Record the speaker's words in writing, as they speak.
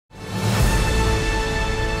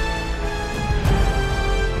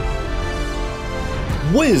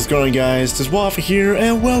What is going on, guys? TheWaffle here,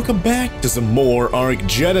 and welcome back to some more ARK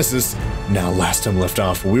Genesis. Now, last time left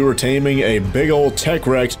off, we were taming a big old TEK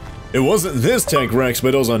Rex. It wasn't this TEK Rex,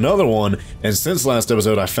 but it was another one, and since last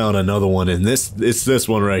episode, I found another one, and it's this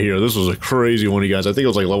one right here. This was a crazy one, you guys. I think it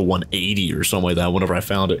was like level 180 or something like that whenever I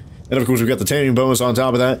found it. And of course, we got the taming bonus on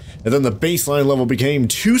top of that, and then the baseline level became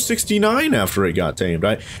 269 after it got tamed.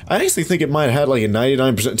 I actually think it might have had like a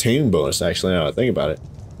 99% taming bonus, actually, now that I think about it.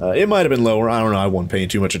 It might have been lower, I don't know, I wasn't paying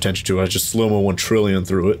too much attention to it, I just slow-mo 1 trillion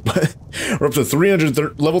through it, but we're up to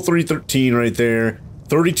level 313 right there,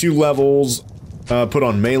 32 levels put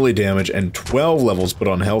on melee damage, and 12 levels put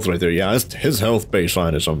on health right there. Yeah, his health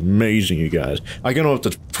baseline is amazing, you guys. I can go up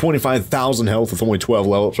to 25,000 health with only 12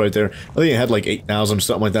 levels right there. I think I had like 8,000 or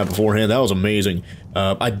something like that beforehand. That was amazing.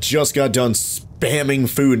 I just got done spamming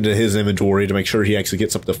food into his inventory to make sure he actually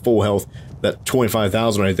gets up to full health, that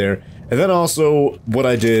 25,000 right there. And then also, what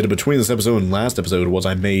I did between this episode and last episode was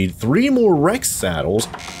I made 3 more Rex saddles,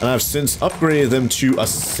 and I've since upgraded them to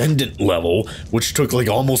Ascendant level, which took like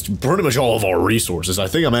almost pretty much all of our resources. I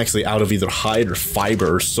think I'm actually out of either hide or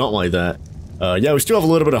fiber or something like that. Yeah, we still have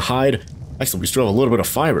a little bit of hide. Actually, we still have a little bit of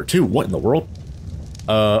fiber too. What in the world?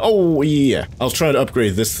 Oh yeah, I was trying to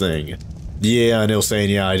upgrade this thing. Yeah, and it was saying,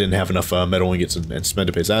 yeah, I didn't have enough metal ingots and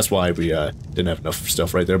spendipits. That's why we didn't have enough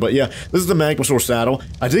stuff right there. But yeah, this is the Magmasaur saddle.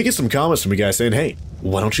 I did get some comments from you guys saying, hey,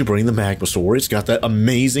 why don't you bring the Magmasaur? It's got that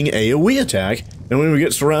amazing AoE attack. And when we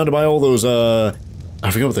get surrounded by all those, I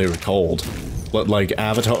forget what they were called. Like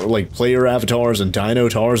avatar, like player avatars and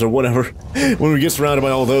Dinotars or whatever. When we get surrounded by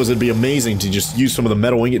all those, it'd be amazing to just use some of the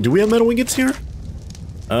metal ingots. Do we have metal ingots here?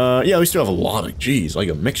 Yeah, we still have a lot of, geez, like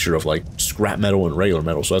a mixture of like scrap metal and regular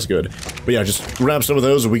metal, so that's good. But yeah, just grab some of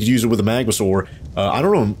those and we could use it with the Magmasaur. I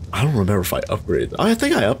don't remember if I upgraded. I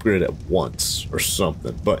think I upgraded it once or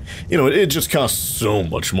something, but you know, it just costs so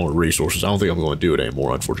much more resources. I don't think I'm going to do it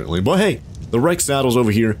anymore, unfortunately. But hey, the Rex saddles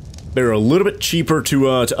over here, they're a little bit cheaper to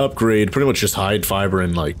upgrade. Pretty much just hide fiber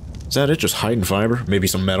and like, is that it? Just hide and fiber? Maybe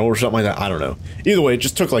some metal or something like that? I don't know. Either way, it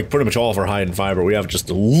just took like pretty much all of our hide and fiber. We have just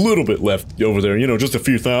a little bit left over there, you know, just a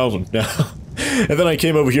few thousand now. And then I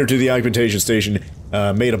came over here to the augmentation station,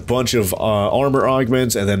 made a bunch of armor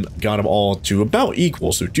augments, and then got them all to about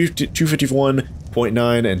equal. So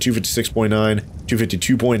 251.9 and 256.9,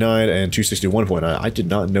 252.9, and 261.9. I did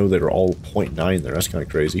not know they were all 0.9 there. That's kind of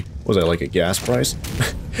crazy. Was that like a gas price?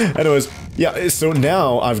 Anyways, yeah, so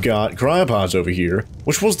now I've got cryopods over here.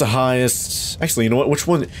 Which was the highest? Actually, you know what? Which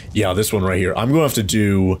one? Yeah, this one right here. I'm going to have to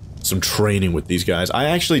do some training with these guys. I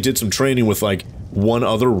actually did some training with like one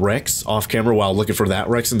other Rex off camera while looking for that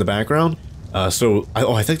Rex in the background. I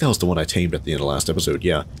think that was the one I tamed at the end of last episode,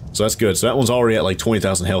 yeah. So that's good. So that one's already at like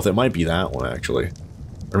 20,000 health. It might be that one, actually.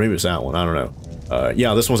 Or maybe it's that one, I don't know.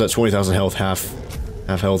 Yeah, this one's at 20,000 health, half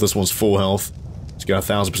health. This one's full health. It's got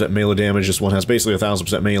 1,000% melee damage. This one has basically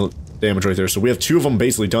 1,000% melee damage right there. So we have 2 of them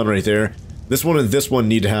basically done right there. This one and this one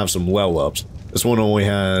need to have some level ups. This one only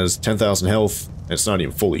has 10,000 health, and it's not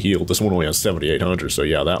even fully healed. This one only has 7,800, so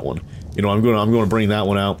yeah, that one. You know, I'm going to bring that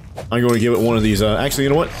one out. I'm going to give it one of these, actually,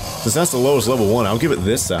 you know what? Since that's the lowest level one, I'll give it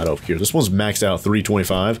this saddle over here. This one's maxed out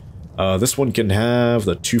 325. This one can have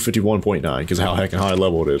the 251.9, because how heckin' high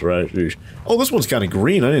level it is, right? Jeez. Oh, this one's kind of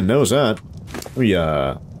green. I didn't notice that.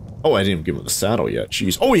 Oh, I didn't even give him the saddle yet.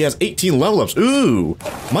 Jeez. Oh, he has 18 level ups. Ooh.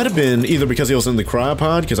 Might have been either because he was in the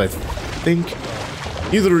cryopod, because I think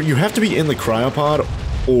either you have to be in the cryopod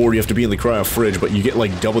or you have to be in the cryo fridge, but you get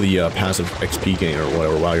like double the passive XP gain or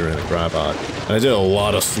whatever while you're in the cryopod. And I did a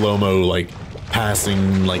lot of slow-mo, like,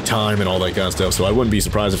 passing, like, time and all that kind of stuff, so I wouldn't be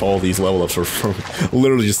surprised if all these level ups were from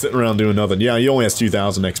literally just sitting around doing nothing. Yeah, he only has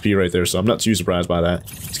 2,000 XP right there, so I'm not too surprised by that.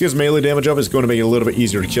 This gives melee damage up, it's going to make it a little bit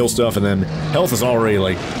easier to kill stuff, and then health is already,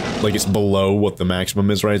 like it's below what the maximum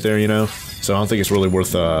is right there, you know? So I don't think it's really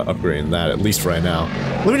worth upgrading that, at least for right now.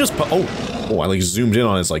 Let me just oh, I, like, zoomed in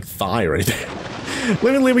on his, like, thigh right there.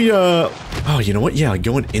 let me, oh, you know what? Yeah,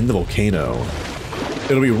 going in the volcano.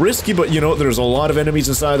 It'll be risky, but, you know, there's a lot of enemies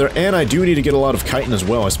inside there, and I do need to get a lot of chitin as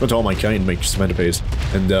well. I spent all my chitin to make cementipase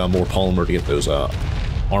and more polymer to get those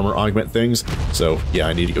armor augment things. So, yeah,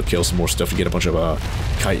 I need to go kill some more stuff to get a bunch of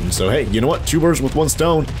chitin. So, hey, you know what? 2 birds with 1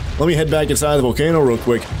 stone. Let me head back inside the volcano real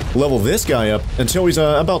quick, level this guy up until he's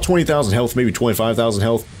about 20,000 health, maybe 25,000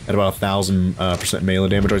 health, at about 1,000% melee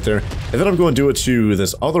damage right there. And then I'm going to do it to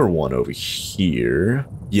this other one over here.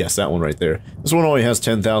 Yes, that one right there. This one only has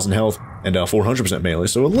 10,000 health. and 400% melee,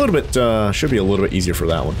 so a little bit, should be a little bit easier for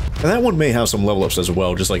that one. And that one may have some level ups as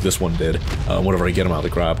well, just like this one did, whenever I get them out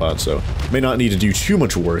of the cryopod, so may not need to do too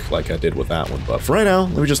much work like I did with that one. But for right now,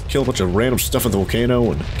 let me just kill a bunch of random stuff at the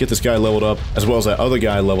volcano and get this guy leveled up, as well as that other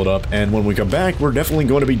guy leveled up, and when we come back, we're definitely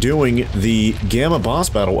going to be doing the Gamma boss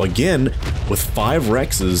battle again with 5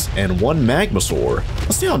 Rexes and 1 Magmasaur.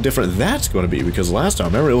 Let's see how different that's going to be, because last time,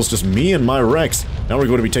 remember, it was just me and my Rex. Now we're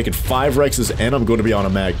going to be taking 5 Rexes, and I'm going to be on a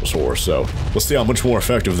Magmasaur, so we'll see how much more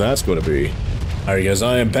effective that's going to be. Alright guys,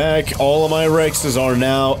 I am back. All of my Rexes are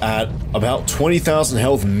now at about 20,000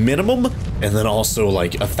 health minimum, and then also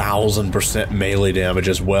like 1,000% melee damage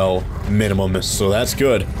as well, minimum, so that's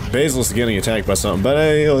good. Basilisk is getting attacked by something, but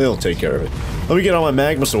hey, he'll take care of it. Let me get on my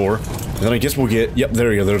Magmasaur, and then I guess we'll get, yep,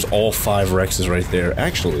 there you go, there's all 5 Rexes right there.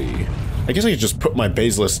 Actually, I guess I could just put my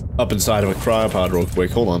Basilisk up inside of a cryopod real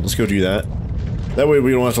quick. Hold on, let's go do that. That way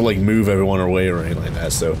we don't have to like move everyone away or anything like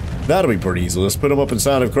that, so that'll be pretty easy. Let's put them up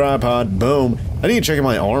inside of cryopod, boom. I need to check out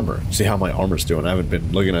my armor, see how my armor's doing. I haven't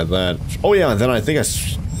been looking at that. Oh yeah, and then I think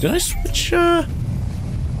did I switch, yeah,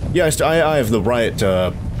 I have the Riot,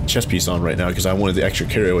 chest piece on right now because I wanted the extra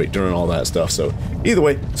carry weight during all that stuff, so either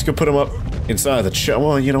way, let's go put them up inside the chest.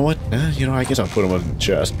 Well, you know what, you know, I guess I'll put them up in the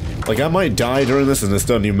chest. Like, I might die during this and this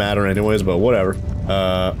doesn't even matter anyways, but whatever.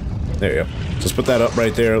 There you go. Just put that up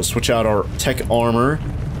right there. Let's switch out our tech armor.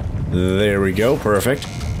 There we go. Perfect.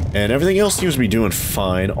 And everything else seems to be doing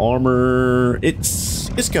fine. Armor,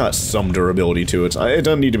 it's got some durability to it. It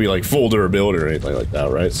doesn't need to be like full durability or anything like that,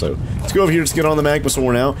 right? So let's go over here. Let's get on the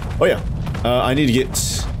Magmasaur now. Oh yeah. I need to get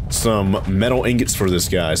some metal ingots for this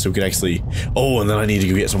guy so we can actually... Oh, and then I need to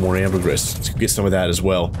go get some more ambergris. Let's go get some of that as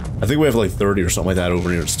well. I think we have like 30 or something like that over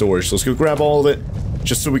here in storage. So let's go grab all of it.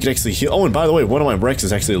 Just so we can actually heal. Oh, and by the way, one of my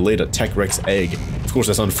Rexes actually laid a Tech Rex egg. Of course,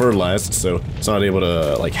 that's unfertilized, so it's not able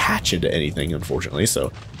to, like, hatch into anything, unfortunately.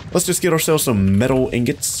 So, let's just get ourselves some metal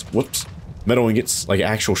ingots. Whoops. Metal ingots, like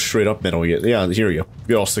actual straight-up metal ingots. Yeah, here we go.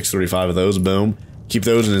 Get all 635 of those, boom. Keep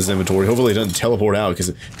those in his inventory. Hopefully it doesn't teleport out, because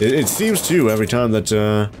it seems to, every time that,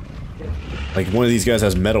 like, one of these guys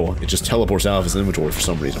has metal, it just teleports out of his inventory for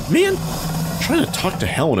some reason. Man, I'm trying to talk to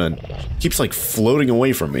Helena, and it keeps, like, floating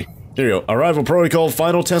away from me. There you go. Arrival protocol,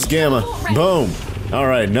 final test Gamma. Boom.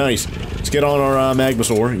 Alright, nice. Let's get on our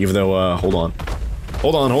Magmasaur, even though, hold on.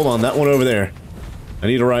 Hold on, that one over there. I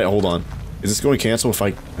need to hold on. Is this going to cancel if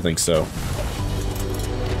I think so.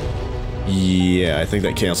 Yeah, I think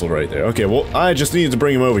that canceled right there. Okay, well, I just needed to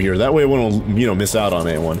bring him over here. That way we won't, you know, miss out on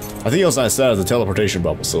anyone. I think he was outside of the teleportation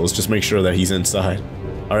bubble, so let's just make sure that he's inside.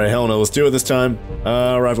 Alright, hell no, let's do it this time.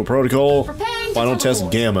 Arrival protocol. Final test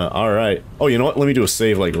Gamma. Alright. Oh, you know what? Let me do a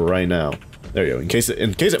save, like, right now. There you go. In case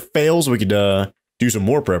it fails, we could, do some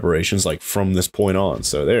more preparations, like, from this point on.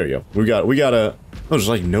 So, there you go. We got a... Oh, there's,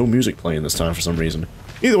 like, no music playing this time for some reason.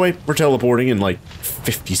 Either way, we're teleporting in, like,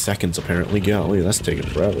 50 seconds, apparently. Golly, that's taking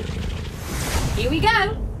forever. Here we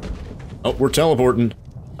go. Oh, we're teleporting.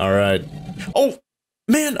 Alright. Oh!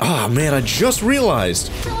 Man, man, I just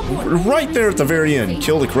realized. Right there at the very end.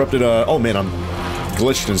 Kill the corrupted, oh man, I'm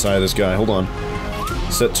glitched inside this guy. Hold on.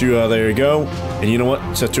 Set to, there you go. And you know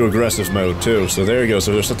what? Set to aggressive mode, too. So there you go.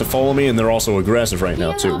 So they're set to follow me, and they're also aggressive right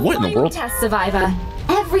now, too. What in the world? Test survivor.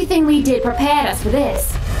 Everything we did prepared us for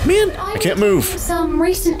this. Man, I can't move. Some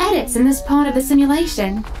recent edits in this part of the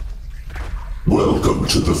simulation. Welcome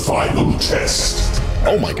to the final test.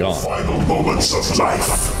 Oh my god. Final moments of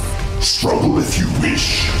life. Struggle if you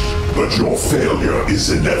wish, but your failure is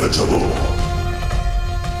inevitable.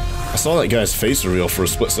 I saw that guy's face reveal for a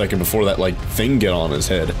split second before that, like, thing get on his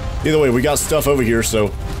head. Either way, we got stuff over here, so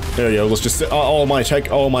there you go. Let's just set, all my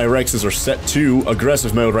Rexes are set to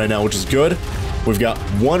aggressive mode right now, which is good. We've got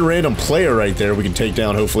one random player right there we can take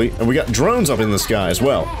down, hopefully, and we got drones up in the sky as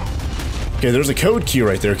well. Okay, there's a code key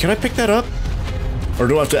right there. Can I pick that up? Or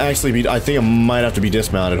do I have to actually be... I think I might have to be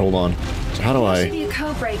dismounted. Hold on. So how do I... There should be a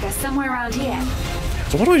code breaker somewhere around here.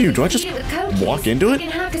 So what do I do? Do I just walk into it? We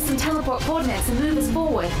can hack us some teleport coordinates and move us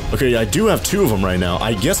forward. Okay, I do have 2 of them right now.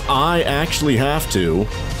 I guess I actually have to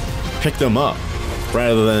pick them up.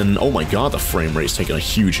 Rather than... Oh my god, the frame rate's taking a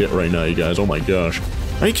huge hit right now, you guys. Oh my gosh.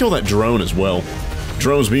 I need to kill that drone as well.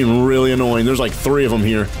 Drone's being really annoying. There's like 3 of them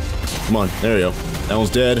here. Come on, there you go. That one's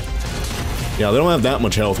dead. Yeah, they don't have that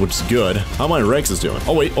much health, which is good. How my Rex is doing?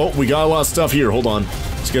 Oh wait, oh, we got a lot of stuff here. Hold on.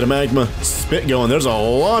 Let's get a magma spit going. There's a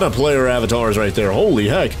lot of player avatars right there. Holy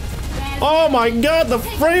heck. Oh my god, the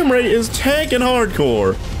frame rate is tanking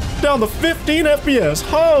hardcore. Down to 15 FPS.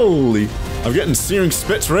 Holy. I'm getting searing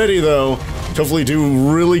spits ready though. Hopefully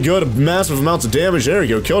do really good, massive amounts of damage. There we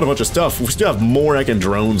go, killed a bunch of stuff. We still have more heckin'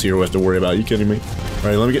 drones here we have to worry about. Are you kidding me?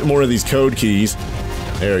 Alright, let me get more of these code keys.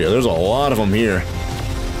 There we go, there's a lot of them here.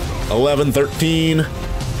 11, 13.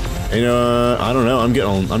 And, I don't know. I'm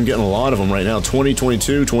getting a lot of them right now. 20,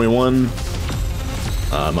 22, 21.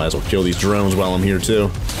 I might as well kill these drones while I'm here, too.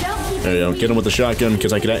 There you go. Get them with the shotgun,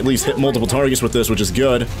 because I could at least hit multiple targets with this, which is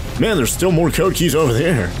good. Man, there's still more code keys over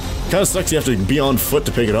there. Kind of sucks you have to be on foot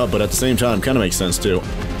to pick it up, but at the same time, kind of makes sense, too.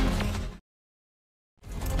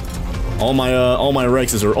 All my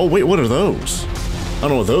Rexes are... Oh, wait, what are those? I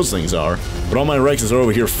don't know what those things are. But all my Rexes are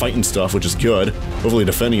over here fighting stuff, which is good. Hopefully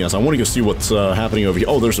defending us. I want to go see what's happening over here.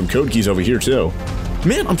 Oh, there's some code keys over here, too.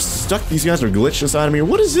 Man, I'm stuck. These guys are glitched inside of me.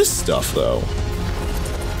 What is this stuff, though?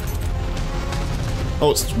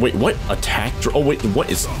 Oh, it's... Wait, what? Attack? Oh, wait, what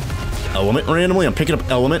is... Element randomly? I'm picking up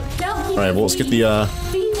element. Alright, well, let's get the,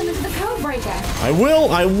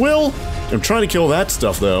 I will! I'm trying to kill that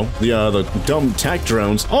stuff, though. The dumb TEK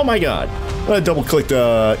drones. Oh my god! I double-clicked,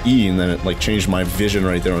 E, and then it, like, changed my vision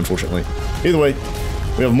right there, unfortunately. Either way,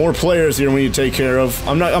 we have more players here we need to take care of.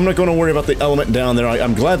 I'm not going to worry about the element down there.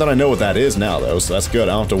 I'm glad that I know what that is now, though, so that's good.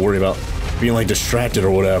 I don't have to worry about being, like, distracted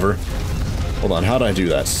or whatever. Hold on, how did I do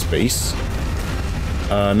that? Space?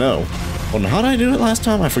 No. Hold on, how did I do it last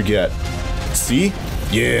time? I forget. C?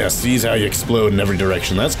 Yeah, C's how you explode in every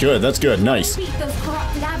direction. That's good, nice. Beat those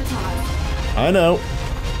corrupted avatars. I know.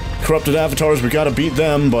 Corrupted avatars, we gotta beat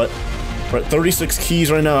them, but we're at 36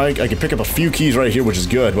 keys right now. I can pick up a few keys right here, which is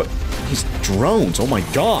good, but these drones, oh my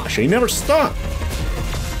gosh, they never stop.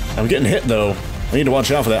 I'm getting hit, though. I need to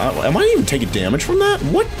watch out for that. Am I even taking damage from that?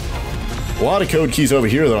 What? A lot of code keys over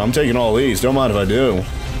here, though. I'm taking all these. Don't mind if I do.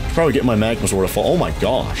 Probably get my magma sword to follow. Oh my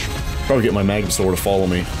gosh. Probably get my magma sword to follow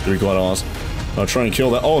me, to be quite honest. I'll try and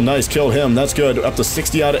kill that. Oh, nice. Kill him. That's good. Up to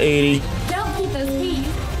 60 out of 80. Don't keep those keys.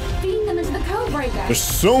 Feed them into the code breaker. There's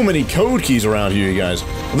so many code keys around here, you guys.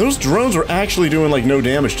 And those drones are actually doing, like, no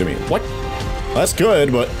damage to me. What? That's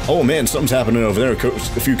good, but... Oh, man, something's happening over there. A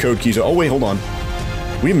few code keys. Oh, wait, hold on.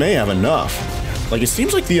 We may have enough. Like, it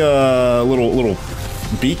seems like the, little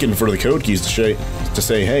beacon for the code keys to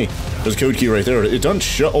say, hey, there's a code key right there. It doesn't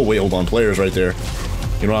show... Oh, wait, hold on. Players right there.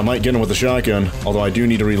 You know, I might get him with the shotgun, although I do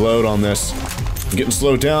need to reload on this. I'm getting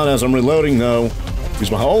slowed down as I'm reloading, though.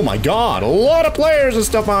 Oh my god, a lot of players and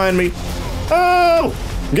stuff behind me. Oh!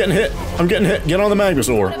 I'm getting hit. Get on the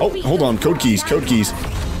Magmasaur. Oh, hold on. Code keys. Code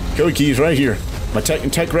keys right here. My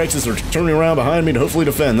TEK Rexes are turning around behind me to hopefully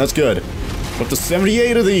defend. That's good. Up to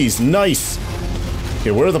 78 of these. Nice.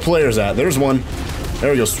 Okay, where are the players at? There's one.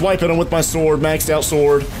 There we go. Swiping them with my sword. Maxed out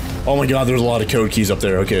sword. Oh my god, there's a lot of code keys up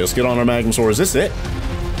there. Okay, let's get on our Magmasaur. Is this it?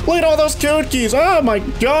 Look at all those code keys. Oh my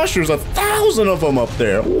gosh, there's 1,000 of them up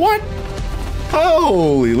there. What?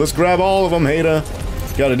 Holy, let's grab all of them, Hada.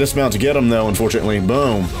 Gotta dismount to get them, though, unfortunately.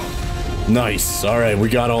 Boom. Nice. All right, we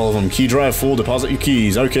got all of them. Key drive full. Deposit your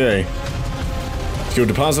keys. Okay. Let's go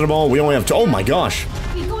deposit them all. We only have to... Oh my gosh.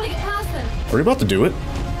 We've got to get past them. Are we about to do it?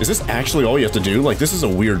 Is this actually all you have to do? Like, this is a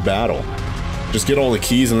weird battle. Just get all the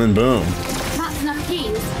keys and then boom. That's enough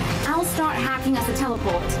keys. I'll start hacking us a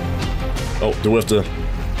teleport. Oh, do we have to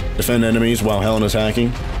defend enemies while Helena's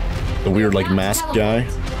hacking? The weird, like, masked guy.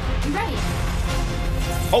 You ready?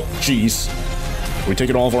 Oh, jeez. We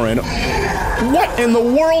take it all for our end. What in the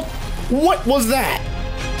world? What was that?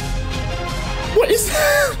 What is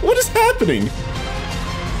happening?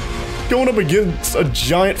 Going up against a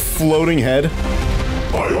giant floating head?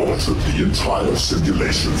 I altered the entire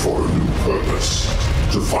simulation for a new purpose.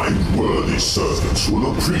 To find worthy servants who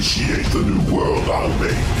will appreciate the new world I'll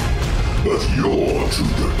make. But you're too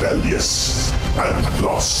rebellious, and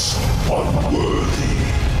thus unworthy.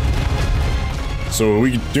 So are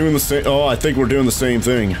we doing the same? Oh, I think we're doing the same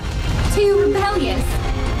thing. Too rebellious?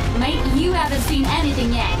 Mate, you haven't seen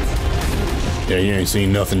anything yet. Yeah, you ain't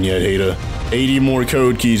seen nothing yet, Hada. 80 more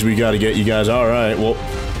code keys we gotta get, you guys. Alright, well,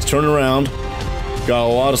 let's turn around. Got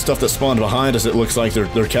a lot of stuff that spawned behind us. It looks like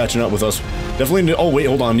they're catching up with us. Definitely. Oh, wait,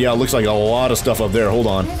 hold on. Yeah, it looks like a lot of stuff up there. Hold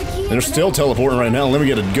on. And they're still teleporting right now. Let me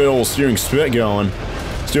get a good old searing spit going.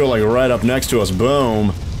 Still, like, right up next to us.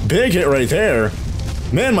 Boom. Big hit right there.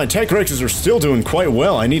 Man, my TEK Rexes are still doing quite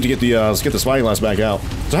well. I need to get the, let's get the spyglass back out.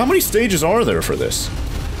 So how many stages are there for this?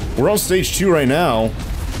 We're on stage 2 right now.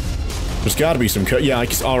 There's gotta be some yeah, I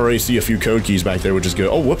can already see a few code keys back there, which is good.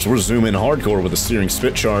 Oh, whoops, we're zooming hardcore with a searing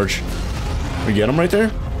spit charge. We get them right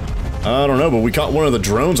there? I don't know, but we caught one of the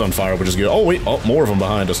drones on fire, which is good. Oh, wait, oh, more of them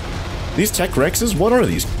behind us. These TEK Rexes? What are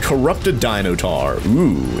these? Corrupted Dinosaurs.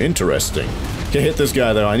 Ooh, interesting. Can't hit this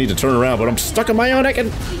guy, though. I need to turn around, but I'm stuck in my own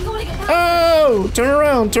heckin'. Oh! Turn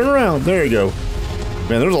around, turn around. There you go.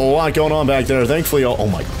 Man, there's a lot going on back there. Thankfully, oh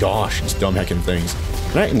my gosh, these dumb heckin' things.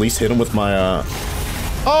 Can I at least hit him with my,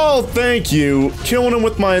 Oh, thank you. Killing him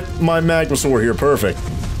with my Magmasaur here. Perfect.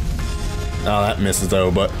 Oh, that misses though,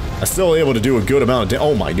 but I'm still able to do a good amount of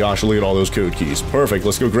oh my gosh, look at all those code keys. Perfect,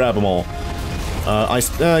 let's go grab them all.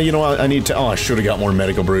 You know what, I need to, oh, I should have got more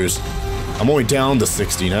medical brews. I'm only down to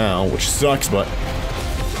 60 now, which sucks, but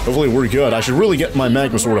hopefully we're good. I should really get my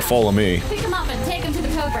magma sword to follow me. Pick him up and take him to the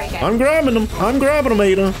code breaker. I'm grabbing them,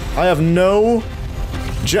 Ada. I have no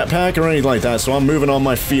jetpack or anything like that, so I'm moving on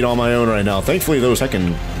my feet on my own right now. Thankfully, those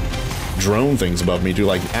heckin' drone things above me do,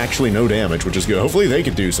 like, actually no damage, which is good. Hopefully they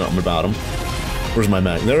could do something about them. Where's my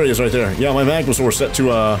mag? There he is right there. Yeah, my magma sword set to,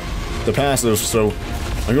 the passive, so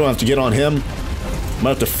I'm gonna have to get on him. I might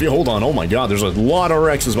have to feel, hold on, oh my god, there's a lot of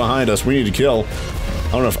Rexes behind us we need to kill.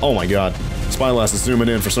 I don't know if, oh my god. Spyglass is zooming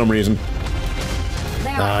in for some reason.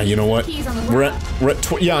 You know what? We're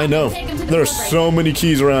at yeah, I know. There are so many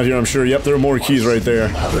keys around here, I'm sure. Yep, there are more keys right there.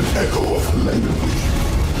 Have an echo of Helena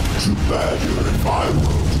with you. Too bad you're in my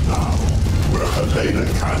world now, where Helena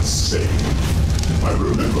can't save. I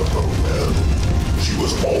remember her well. She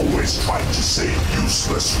was always trying to save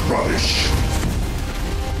useless rubbish.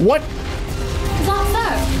 What? Is that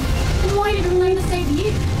so? Then why did Helena save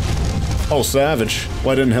you? Oh, savage.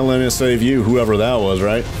 Why didn't Helena save you, whoever that was,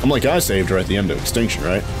 right? I'm like, I saved her at the end of Extinction,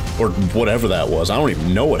 right? Or whatever that was. I don't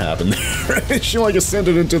even know what happened there. She, like,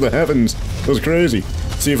 ascended into the heavens. It was crazy.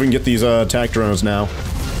 See if we can get these, attack drones now.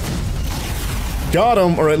 Got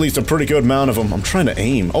him, or at least a pretty good amount of them. I'm trying to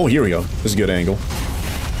aim. Oh, here we go. This is a good angle.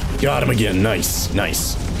 Got him again. Nice,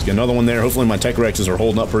 nice. Let's get another one there. Hopefully my tech Rexes are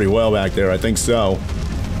holding up pretty well back there. I think so.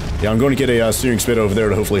 Yeah, I'm going to get a steering spit over there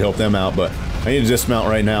to hopefully help them out, but I need to dismount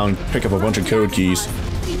right now and pick up a bunch of code keys.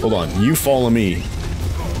 Hold on, you follow me.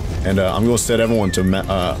 And I'm going to set everyone to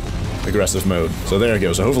aggressive mode. So there it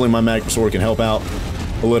goes. So hopefully my magma sword can help out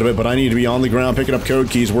a little bit, but I need to be on the ground picking up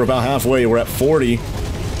code keys. We're about halfway. We're at 40.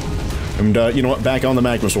 And you know what? Back on the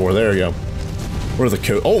magma sword. There we go. Where are the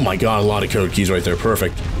code? Oh my god, a lot of code keys right there.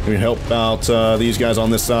 Perfect. We can help out these guys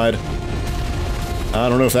on this side. I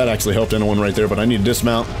don't know if that actually helped anyone right there, but I need to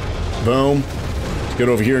dismount. Boom. Let's get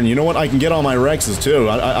over here, and you know what? I can get on my Rexes too.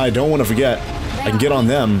 I don't want to forget. I can get on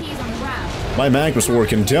them. My magma sword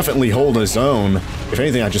can definitely hold his own. If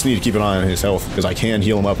anything, I just need to keep an eye on his health, because I can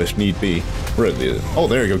heal him up if need be. Oh,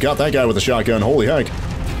 there you go. Got that guy with a shotgun. Holy heck.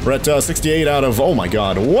 We're at 68 out of... Oh my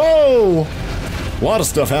god. Whoa! A lot of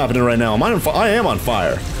stuff happening right now. I am on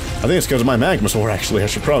fire. I think it's because of my magma sword, actually. I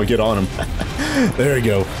should probably get on him. There you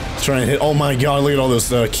go. Let's try and hit... Oh my god, look at all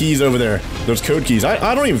those keys over there. Those code keys.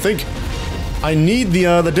 I don't even think... I need the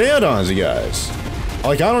Deodons, you guys.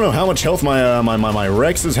 Like, I don't know how much health my my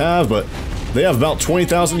Rexes have, but they have about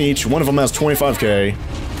 20,000 each. One of them has 25k.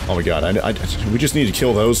 Oh my god, we just need to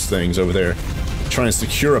kill those things over there. Try and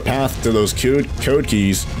secure a path to those code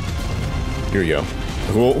keys. Here we go.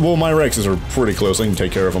 Well, my Rexes are pretty close. I can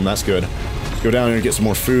take care of them. That's good. Go down here and get some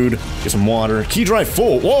more food, get some water. Key drive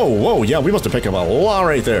full. Whoa, whoa, yeah, we must have picked up a lot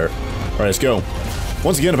right there. All right, let's go.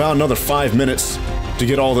 Once again, about another 5 minutes to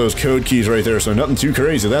get all those code keys right there, so nothing too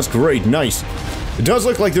crazy. That's great, nice. It does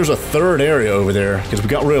look like there's a third area over there, because we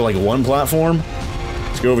got rid of like one platform.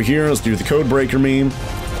 Let's go over here, let's do the code breaker meme.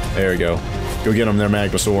 There we go. Go get them there,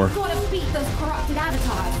 Magmasaur.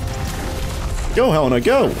 Go, Helena,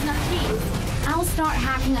 go! I'll start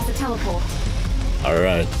hacking us a teleport.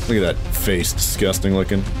 Alright, look at that face, disgusting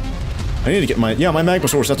looking. I need to get my... Yeah, my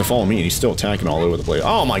Magmasaur's have to follow me, and he's still attacking all over the place.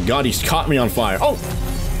 Oh my god, he's caught me on fire. Oh!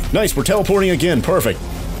 Nice, we're teleporting again, perfect.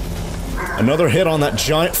 Another hit on that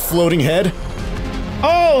giant floating head.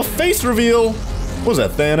 Oh, face reveal! What was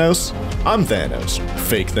that, Thanos? I'm Thanos.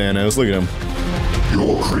 Fake Thanos, look at him.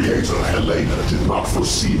 Your creator, Helena, did not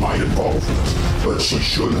foresee my involvement, but she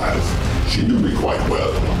should have. She knew me quite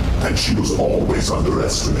well, and she was always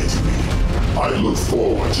underestimating me. I look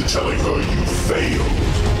forward to telling her you failed.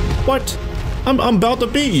 What? I'm about to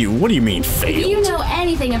beat you. What do you mean, failed? If you know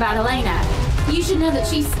anything about Helena, you should know that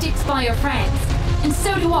she sticks by her friends. And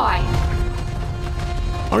so do I.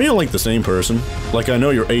 Are you like the same person? Like, I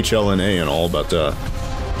know you're HLNA and all, but,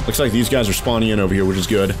 looks like these guys are spawning in over here, which is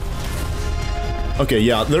good. Okay,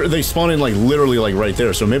 yeah, they spawn in, like, literally, like, right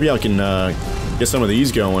there, so maybe I can, get some of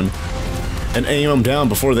these going and aim them down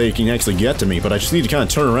before they can actually get to me, but I just need to kind of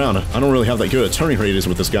turn around. I don't really have that good a turning radius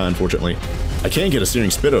with this guy, unfortunately. I can get a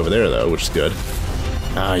steering spit over there, though, which is good.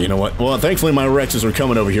 You know what? Well, thankfully my Rexes are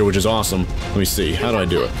coming over here, which is awesome. Let me see. How do I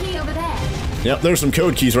do it? Yep, there's some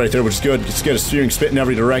code keys right there, which is good. Let's get a steering spit in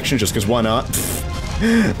every direction, just because why not?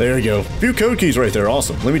 There you go. A few code keys right there.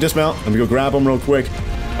 Awesome. Let me dismount. Let me go grab them real quick.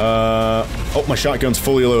 Oh, my shotgun's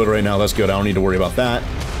fully loaded right now. That's good. I don't need to worry about that.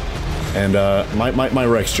 And, my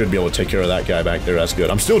Rex should be able to take care of that guy back there. That's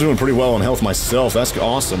good. I'm still doing pretty well on health myself. That's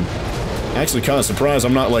awesome. Actually kind of surprised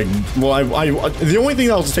I'm not like, well, the only thing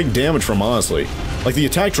that I'll take damage from, honestly, like the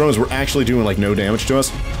attack drones were actually doing like no damage to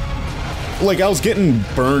us. Like I was getting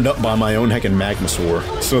burned up by my own heckin'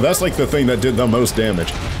 Magmasaur. So that's like the thing that did the most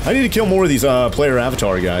damage. I need to kill more of these player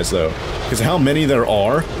avatar guys though. Because how many there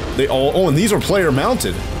are, they all, oh, and these are player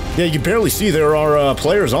mounted. Yeah, you can barely see there are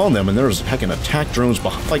players on them, and there's heckin' attack drones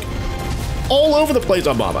behind, like all over the place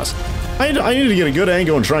above us. I need to get a good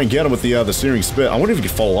angle and try and get him with the searing spit. I wonder if he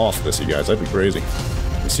could fall off this, you guys. That'd be crazy.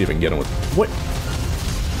 Let's see if I can get him with, what?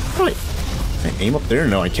 Right. Can I aim up there?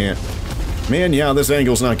 No, I can't. Man, yeah, this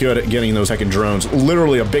angle's not good at getting those heckin' drones.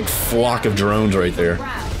 Literally a big flock of drones right there.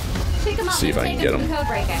 Let's see if I can get them.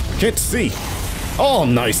 Can't see. Oh,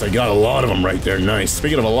 nice. I got a lot of them right there. Nice.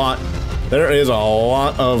 Speaking of a lot, there is a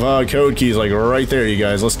lot of code keys, like right there, you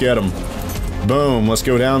guys. Let's get them. Boom. Let's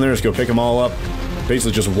go down there. Let's go pick them all up.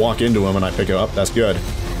 Basically just walk into them and I pick them up. That's good.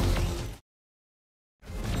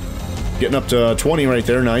 Getting up to 20 right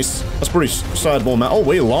there. Nice. That's pretty sizable amount. Oh,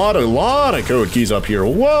 wait, a lot of code keys up here.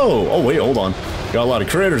 Whoa. Oh, wait, hold on. Got a lot of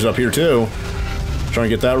critters up here, too. Trying to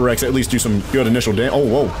get that Rex, at least do some good initial damage. Oh,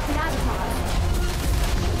 whoa.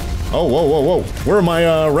 Oh, whoa, whoa, whoa. Where are my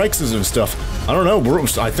Rexes and stuff? I don't know.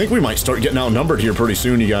 I think we might start getting outnumbered here pretty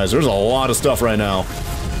soon, you guys. There's a lot of stuff right now.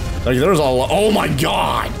 Like, there's a lot. Oh, my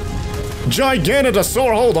God.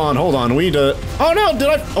 Gigantatosaur. Hold on. We need to... Oh, no, did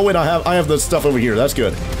I... Oh, wait, I have the stuff over here. That's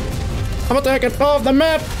good. How about that? Get off the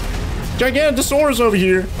map? Gigantatosaurus over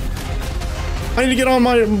here. I need to get on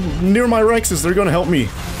near my Rexes. They're gonna help me.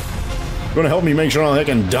 Make sure I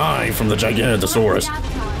can die from the Gigantatosaurus.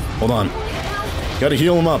 Hold on. Gotta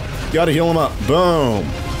heal him up. Boom.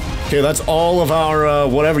 Okay, that's all of our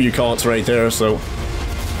whatever you call it's right there. So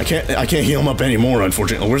I can't heal him up anymore,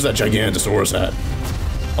 unfortunately. Where's that Gigantatosaurus at?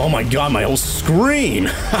 Oh my God, my whole screen.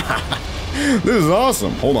 This is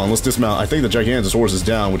awesome. Hold on, let's dismount. I think the Gigantatosaurus is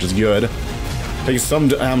down, which is good. Take some.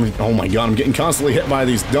 Oh my God, I'm getting constantly hit by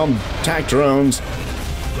these dumb attack drones.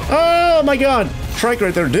 Oh my God, Trike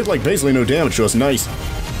right there did like basically no damage to us. Nice.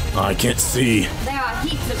 Oh, I can't see. There are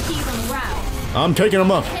heaps of keys on the ground. I'm taking them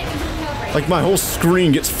up. Like my whole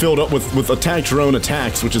screen gets filled up with attack drone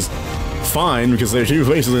attacks, which is fine because they do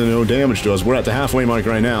basically no damage to us. We're at the halfway mark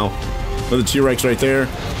right now. Another T-Rex right there.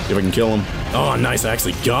 See if I can kill him. Oh, nice. I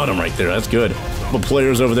actually got him right there. That's good. But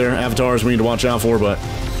players over there, avatars we need to watch out for, but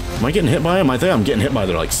am I getting hit by them? I think I'm getting hit by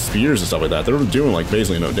their, like, spears and stuff like that. They're doing, like,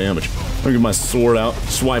 basically no damage. I'm gonna get my sword out,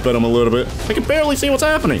 swipe at them a little bit. I can barely see what's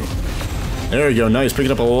happening. There you go. Nice.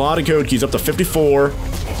 Picking up a lot of code keys, up to 54.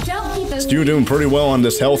 Stu doing pretty well on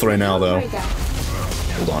this health right now, though.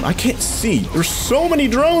 Hold on. I can't see. There's so many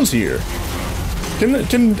drones here.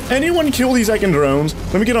 Can anyone kill these heckin' drones?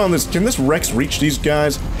 Let me get on this. Can this Rex reach these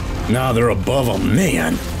guys? Nah, they're above them,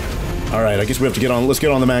 man. Alright, I guess we have to get on. Let's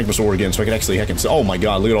get on the Magmasaur again so I can actually heckin' see. Oh my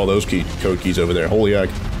God, look at all those code keys over there. Holy heck.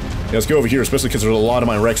 Yeah, let's go over here, especially because there's a lot of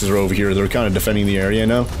my Rexes are over here. They're kind of defending the area, you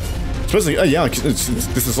know? Especially, yeah, this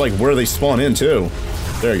is like where they spawn in, too.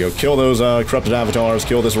 There you go. Kill those corrupted avatars.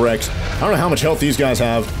 Kill this Rex. I don't know how much health these guys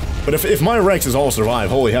have. But if my Rexes all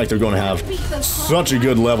survive, holy heck, they're going to have such a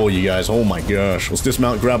good level, you guys. Oh my gosh. Let's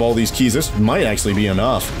dismount, grab all these keys. This might actually be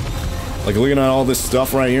enough. Like, looking at all this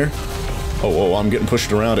stuff right here. Oh, I'm getting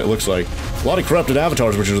pushed around, it looks like. A lot of corrupted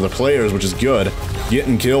avatars, which are the players, which is good.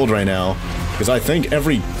 Getting killed right now. Because I think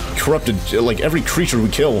every corrupted, like, every creature we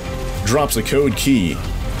kill drops a code key.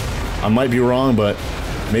 I might be wrong, but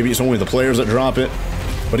maybe it's only the players that drop it.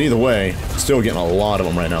 But either way, still getting a lot of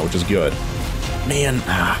them right now, which is good. Man,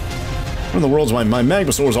 where in the world's my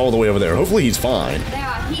Magmasaur's all the way over there. Hopefully he's fine. There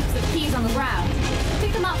are heaps of keys on the ground.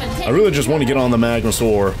 Pick them up and take I really just want to get on the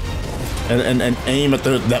Magmasaur and aim at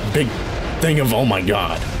that big thing of, oh my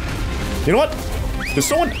God. You know what? Does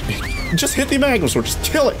someone just hit the Magmasaur? Just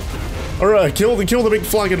kill it. Or kill the big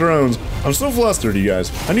flock of drones. I'm so flustered, you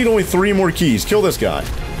guys. I need only 3 more keys. Kill this guy.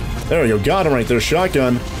 There we go. Got him right there.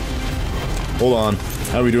 Shotgun. Hold on.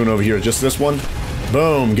 How are we doing over here? Just this one?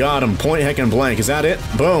 Boom, got him. Point heckin' blank. Is that it?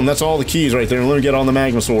 Boom, that's all the keys right there. Let me get on the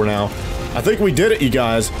Magmasaur now. I think we did it, you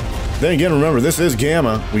guys. Then again, remember, this is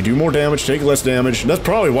Gamma. We do more damage, take less damage. That's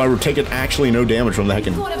probably why we're taking actually no damage from the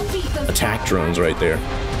heckin' attack drones right there.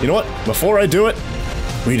 You know what? Before I do it,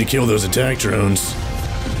 we need to kill those attack drones.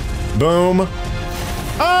 Boom.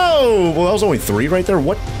 Oh! Well, that was only 3 right there?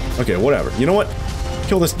 What? Okay, whatever. You know what?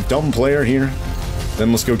 Kill this dumb player here.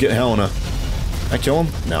 Then let's go get Helena. Did I kill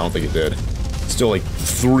him? No, I don't think it did. Still like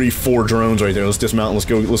 3-4 drones right there. Let's dismount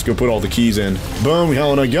and let's go put all the keys in. Boom,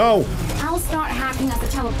 Helena, go! I'll start hacking at the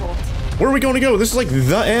teleport. Where are we going to go? This is like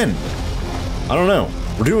the end. I don't know.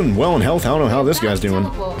 We're doing well in health. I don't know how this guy's doing.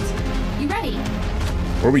 You ready?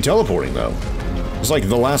 Where are we teleporting though? It's like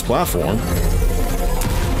the last platform.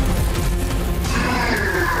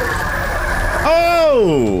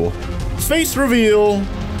 Oh! Face reveal.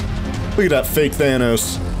 Look at that fake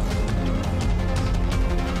Thanos.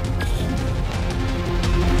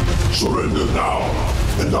 Surrender now,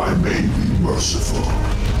 and I may be merciful.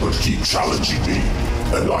 But keep challenging me,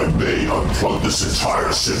 and I may unplug this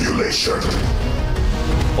entire simulation.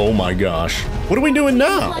 Oh my gosh. What are we doing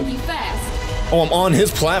now? Unplug you first. Oh, I'm on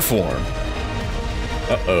his platform.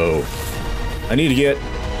 Uh-oh. I need to get...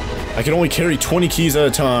 I can only carry 20 keys at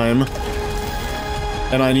a time.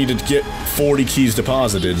 And I need to get 40 keys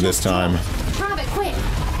deposited this time. Grab it quick.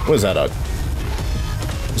 What is that,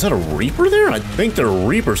 is that a Reaper there? I think there are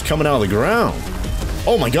Reapers coming out of the ground.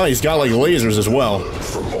 Oh my god, he's got like lasers as well.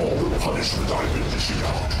 From all the punishment I've been dishing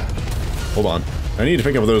out. Hold on. I need to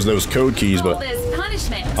pick up those code keys, but This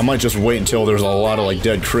punishment. I might just wait until there's a lot of like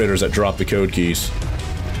dead critters that drop the code keys.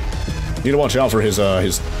 Need to watch out for his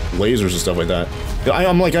lasers and stuff like that.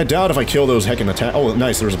 I'm like, I doubt if I kill those heckin' attack. Oh,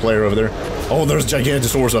 nice, there's a player over there. Oh, there's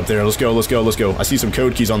Gigantosaurus up there. Let's go, let's go, let's go. I see some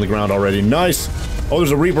code keys on the ground already. Nice. Oh,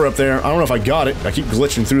 there's a Reaper up there. I don't know if I got it. I keep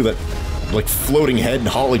glitching through that, like, floating head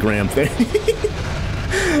hologram thing.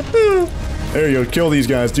 There you go. Kill these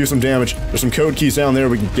guys. Do some damage. There's some code keys down there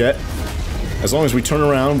we can get. As long as we turn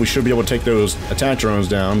around, we should be able to take those attack drones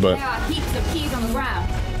down, but... There are heaps of keys on the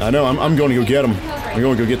ground. I know, I'm going to go get them. I'm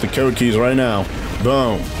going to go get the code keys right now.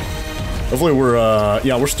 Boom. Hopefully we're,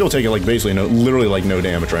 yeah, we're still taking, like, basically literally, like, no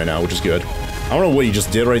damage right now, which is good. I don't know what he just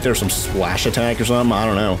did right there, some splash attack or something, I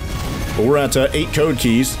don't know. But we're at 8 code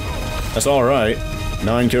keys. That's alright.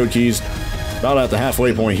 9 code keys. About at the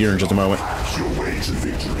halfway point here in just a moment. Your way to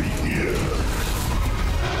victory here.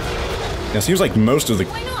 Yeah, it seems like most of the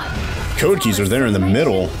code keys are there in the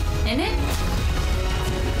middle. In it?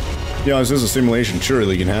 Yeah, this is a simulation.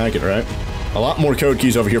 Surely you can hack it, right? A lot more code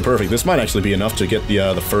keys over here. Perfect. This might actually be enough to get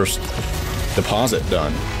the first deposit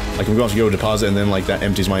done. Like, I'm going to go deposit and then, like, that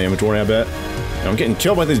empties my inventory, I bet. And I'm getting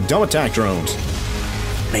killed by these dumb attack drones.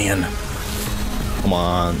 Man. Come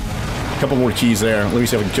on. A couple more keys there. Let me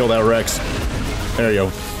see if I can kill that Rex. There you go.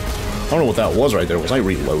 I don't know what that was right there. Was I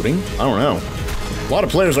reloading? I don't know. A lot of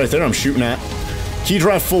players right there I'm shooting at. Key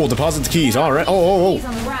drive full. Deposit the keys. All right. Oh.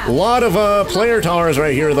 A lot of player towers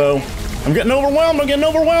right here, though. I'm getting overwhelmed. I'm getting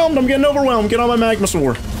overwhelmed. Get on my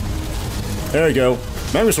Magmasaur. There you go.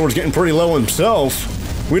 Magmasaur's getting pretty low himself.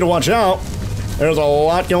 We need to watch out. There's a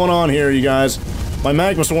lot going on here, you guys. My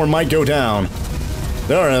Magmasaur might go down.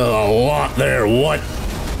 There is a lot there. What?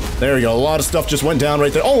 There you go. A lot of stuff just went down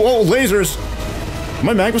right there. Oh, lasers. Did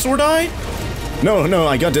my Magmasaur die? No,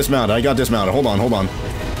 I got dismounted. Hold on.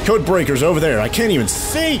 Code breakers over there. I can't even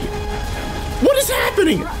see. What is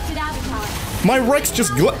happening? My Rex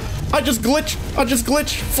just I just glitch.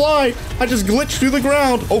 Fly. I just glitch through the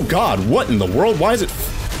ground. Oh god, what in the world? Why is it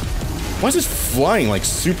flying like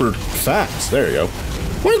super fast? There you go.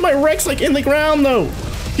 Where's my Rex like in the ground though?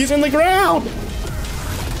 He's in the ground.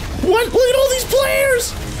 What? Look at all these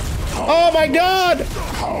players. Oh my god.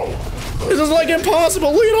 This is like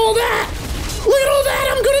impossible. Look at all that.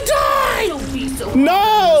 I'm gonna die. Don't be so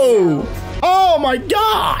No. Oh my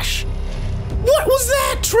gosh. What was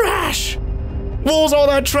that trash? What was all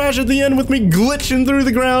that trash at the end with me glitching through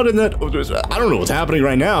the ground and that... I don't know what's happening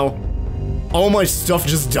right now. All my stuff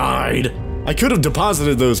just died. I could have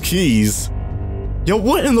deposited those keys. Yo,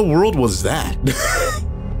 what in the world was that?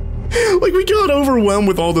 Like, we got overwhelmed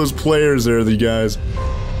with all those players there, you guys.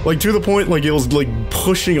 Like, to the point, like, it was, like,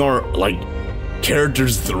 pushing our, like,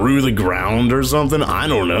 characters through the ground or something. I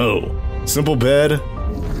don't know. Simple bed.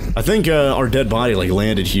 I think our dead body like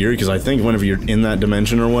landed here because I think whenever you're in that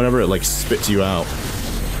dimension or whatever, it like spits you out,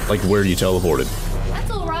 like where you teleported.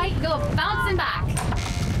 That's all right. Go bouncing back.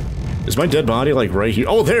 Is my dead body like right here?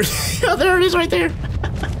 Oh, there's yeah, there it is right there.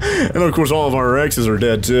 And of course, all of our Rexes are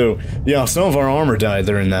dead too. Yeah, some of our armor died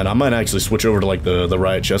there in that. I might actually switch over to like the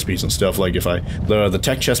riot chest piece and stuff. Like if the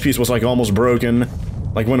tech chest piece was like almost broken.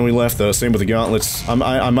 Like when we left, same with the gauntlets. I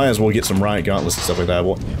might as well get some riot gauntlets and stuff like that.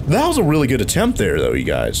 Well, that was a really good attempt there, though, you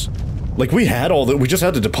guys. Like we had all that. We just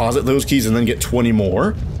had to deposit those keys and then get 20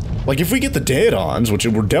 more. Like if we get the Daedons, which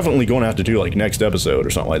we're definitely going to have to do like next episode or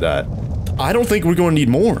something like that, I don't think we're going to need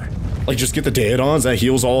more. Like just get the Daedons. That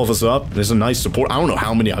heals all of us up. There's a nice support. I don't know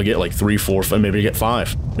how many I'll get. Like 3, 4, 5. Maybe I get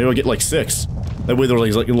 5. Maybe I'll get like 6. That way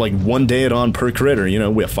there's like 1 Daedon per critter. You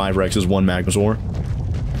know, we have 5 Rexes, 1 Magmasaur.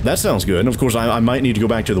 That sounds good. And of course, I might need to go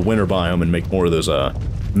back to the winter biome and make more of those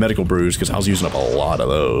medical brews because I was using up a lot of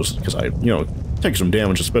those because I, you know, take some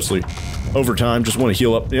damage, especially over time. Just want to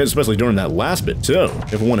heal up, especially during that last bit too.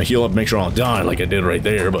 If I want to heal up, make sure I don't die like I did right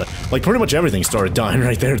there. But like pretty much everything started dying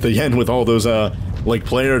right there at the end with all those like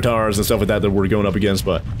player towers and stuff like that we're going up against.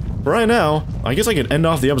 But for right now, I guess I could end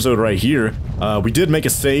off the episode right here. We did make a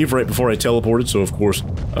save right before I teleported, so of course,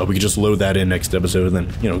 we could just load that in next episode and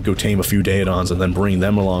then, you know, go tame a few Daedons and then bring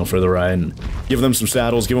them along for the ride and give them some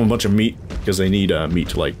saddles, give them a bunch of meat, because they need meat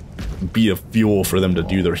to, like, be a fuel for them to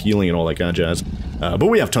do their healing and all that kind of jazz. But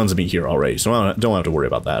we have tons of meat here already, so I don't have to worry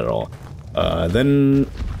about that at all. Then,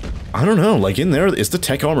 I don't know, like, in there, is the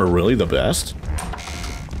tech armor really the best?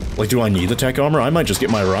 Like, do I need the tech armor? I might just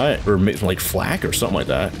get my riot, or like flak or something like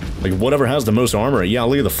that. Like, whatever has the most armor. Yeah,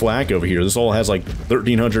 look at the flak over here. This all has like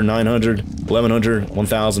 1300, 900, 1100,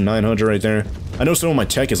 1900 right there. I know some of my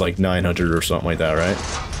tech is like 900 or something like that, right?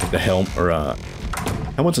 Like the helm, or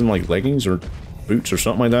helmet's in like leggings or boots or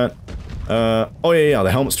something like that. Oh yeah,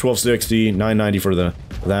 the helmet's 1260, 990 for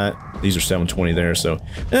that. These are 720 there, so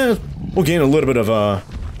we'll gain a little bit of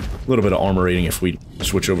armor rating if we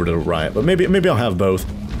switch over to the riot. But maybe I'll have both.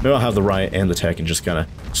 Maybe I'll have the riot and the tech and just kind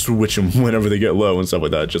of switch them whenever they get low and stuff like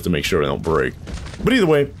that, just to make sure they don't break. But either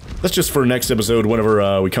way, that's just for next episode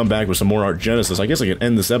whenever we come back with some more ARK Genesis. I guess I can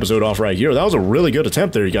end this episode off right here. That was a really good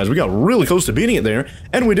attempt there, you guys. We got really close to beating it there,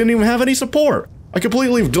 and we didn't even have any support. I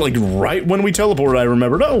completely, like, right when we teleported, I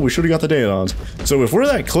remembered, oh, we should have got the Daedons. So if we're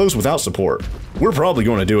that close without support, we're probably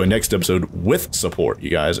going to do a next episode with support, you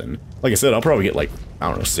guys. And like I said, I'll probably get, like, I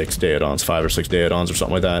don't know, 6 Daedons, 5 or 6 Daedons or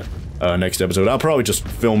something like that. Next episode, I'll probably just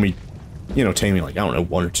film me, you know, taming, like, I don't know,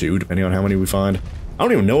 1 or 2, depending on how many we find. I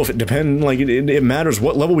don't even know if it depends, like, it matters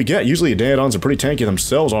what level we get. Usually the Daedons are pretty tanky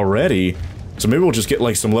themselves already. So maybe we'll just get,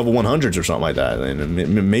 like, some level 100s or something like that, and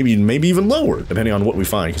maybe even lower, depending on what we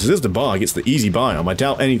find, because it is the bog, it's the easy biome. I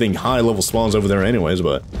doubt anything high-level spawns over there anyways,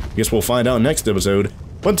 but I guess we'll find out next episode.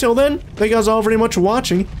 But until then, thank you guys all very much for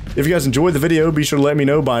watching. If you guys enjoyed the video, be sure to let me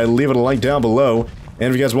know by leaving a like down below. And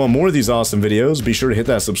if you guys want more of these awesome videos, be sure to hit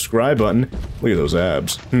that subscribe button. Look at those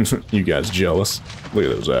abs. You guys jealous? Look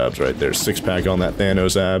at those abs right there. 6-pack on that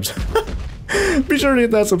Thanos abs. Be sure to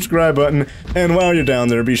hit that subscribe button, and while you're down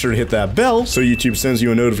there, be sure to hit that bell so YouTube sends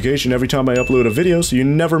you a notification every time I upload a video so you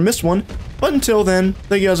never miss one. But until then,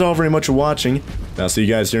 thank you guys all very much for watching. I'll see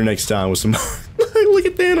you guys here next time with some... Look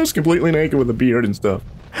at Thanos completely naked with a beard and stuff.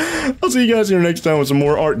 I'll see you guys here next time with some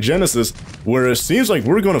more ARK Genesis, where it seems like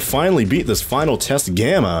we're going to finally beat this final test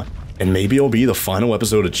Gamma, and maybe it'll be the final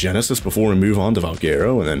episode of Genesis before we move on to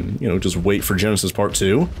Valguero, and then, you know, just wait for Genesis Part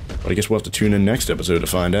 2. But I guess we'll have to tune in next episode to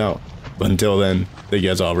find out. But until then, thank you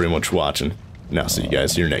guys all very much for watching, and I'll see you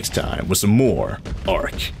guys here next time with some more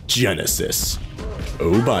ARK Genesis.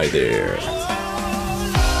 Oh, bye there.